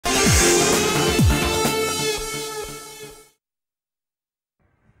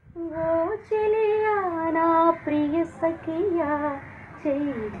చెలియా నా ప్రియ సఖియా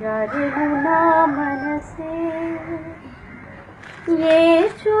చేజారెను నా మనసే ఏ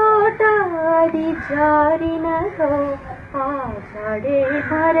చోట అది జారినదో ఆ జాడే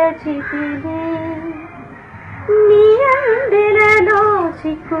మరచితినే నీ అందెలలో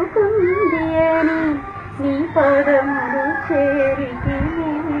చిక్కుకుంది అని నీ పదములు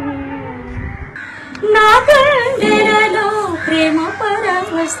చేరితినే నా గండెలలో ప్రేమ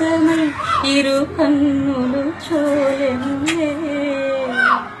పరవశమై ఇరు కన్నులు చూలెనులే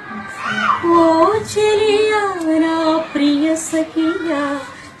ఓ చెలియా నా ప్రియ సఖియా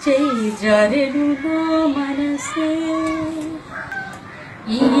చేజారెను నా మనసే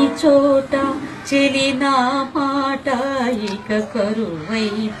ఈ చోట చెలి నా మాట ఇక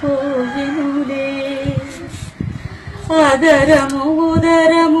కరువైపోవెనులే అదరము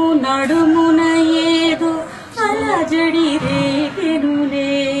ఉదరము నడుమున ఏదో అలజడి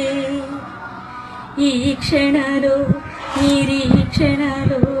రేగెనులే ఈ క్షణలో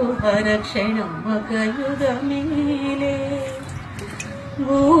నిరీక్షణలో హరక్షణం ఒక యుగమేలే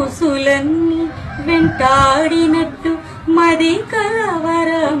ఊసులన్నీ వెంటాడినట్టు మది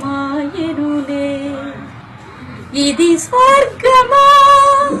కలవరమాయనులే ఇది స్వర్గమా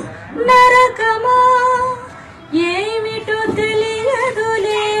నరకమా ఏమిటో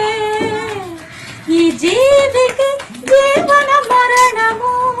తెలియదులే ఈ జీవికి జీవన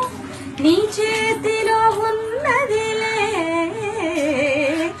మరణము నీ చేతిలో ఉన్నదిలే.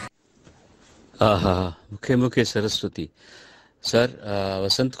 ఆహా, ముఖే ముఖే సరస్వతి. సార్,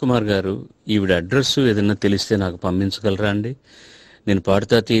 వసంత్ కుమార్ గారు, ఈవిడ అడ్రస్ ఏదన్నా తెలిస్తే నాకు పంపించగలరా అండి? నేను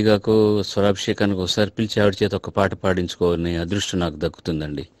పాడుతా తీయగాకు స్వరాభిషేకానికి ఒకసారి పిలిచి ఆవిడ చేత ఒక పాట పాడించుకోని అదృష్టం నాకు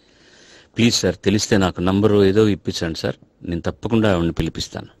దక్కుతుందండి. ప్లీజ్ సార్, తెలిస్తే నాకు నంబరు ఏదో ఇప్పించండి సార్, నేను తప్పకుండా ఆవిడని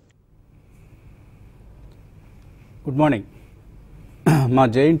పిలిపిస్తాను. Good morning. మా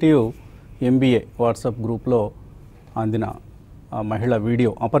జేఎన్టీయు ఎంబీఏ వాట్సాప్ గ్రూప్లో అందిన మహిళ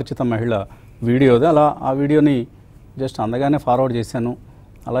వీడియో, అపరిచిత మహిళ వీడియోది. అలా ఆ వీడియోని జస్ట్ అందగానే ఫార్వర్డ్ చేశాను.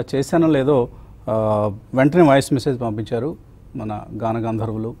 అలా చేశానో లేదో వెంటనే వాయిస్ మెసేజ్ పంపించారు మన గాన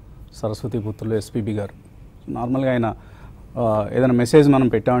గంధర్వులు సరస్వతి పుత్రులు ఎస్పీబీ గారు. నార్మల్గా ఆయన ఏదైనా మెసేజ్ మనం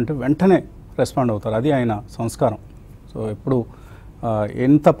పెట్టామంటే వెంటనే రెస్పాండ్ అవుతారు, అది ఆయన సంస్కారం. సో ఎప్పుడు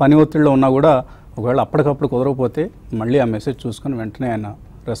ఎంత పని ఒత్తిడిలో ఉన్నా కూడా ఒకవేళ అప్పటికప్పుడు కుదరకపోతే మళ్ళీ ఆ మెసేజ్ చూసుకొని వెంటనే ఆయన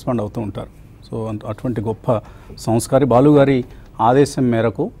రెస్పాండ్ అవుతూ ఉంటారు. సో అటువంటి గొప్ప సంస్కారి. బాలుగారి ఆదేశం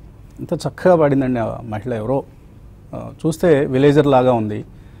మేరకు ఇంత చక్కగా పాడిందండి ఆ మహిళ. ఎవరో చూస్తే విలేజర్ లాగా ఉంది.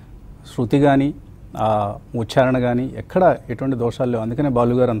 శృతి కానీ ఉచ్చారణ కానీ ఎక్కడ ఎటువంటి దోషాలు లేవు. అందుకనే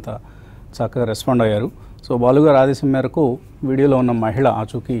బాలుగారు అంత చక్కగా రెస్పాండ్ అయ్యారు. సో బాలుగారు ఆదేశం మేరకు వీడియోలో ఉన్న మహిళ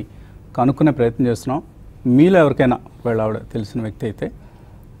ఆచూకీ కనుక్కునే ప్రయత్నం చేస్తున్నాం. మీలో ఎవరికైనా ఒకవేళ ఆవిడ తెలిసిన వ్యక్తి అయితే,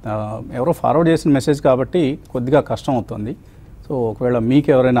 ఎవరో ఫార్వర్డ్ చేసిన మెసేజ్ కాబట్టి కొద్దిగా కష్టం అవుతుంది. సో ఒకవేళ మీకు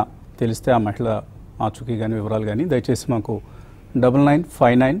ఎవరైనా తెలిస్తే ఆ మహిళ ఆచూకీ కానీ వివరాలు కానీ దయచేసి మాకు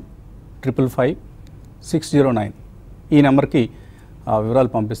 9959555609 ఈ నెంబర్కి ఆ వివరాలు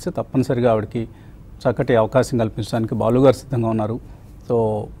పంపిస్తే తప్పనిసరిగా ఆవిడకి చక్కటి అవకాశం కల్పించడానికి బాలుగారు సిద్ధంగా ఉన్నారు. సో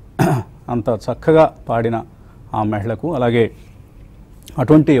అంత చక్కగా పాడిన ఆ మహిళకు, అలాగే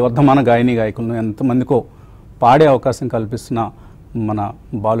అటువంటి వర్ధమాన గాయని గాయకులను ఎంతమందికో పాడే అవకాశం కల్పిస్తున్న మన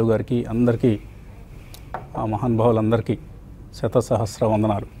బాలుగారికి, అందరికీ ఆ మహానుభావులందరికీ శతసహస్ర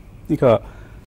వందనాలు. ఇక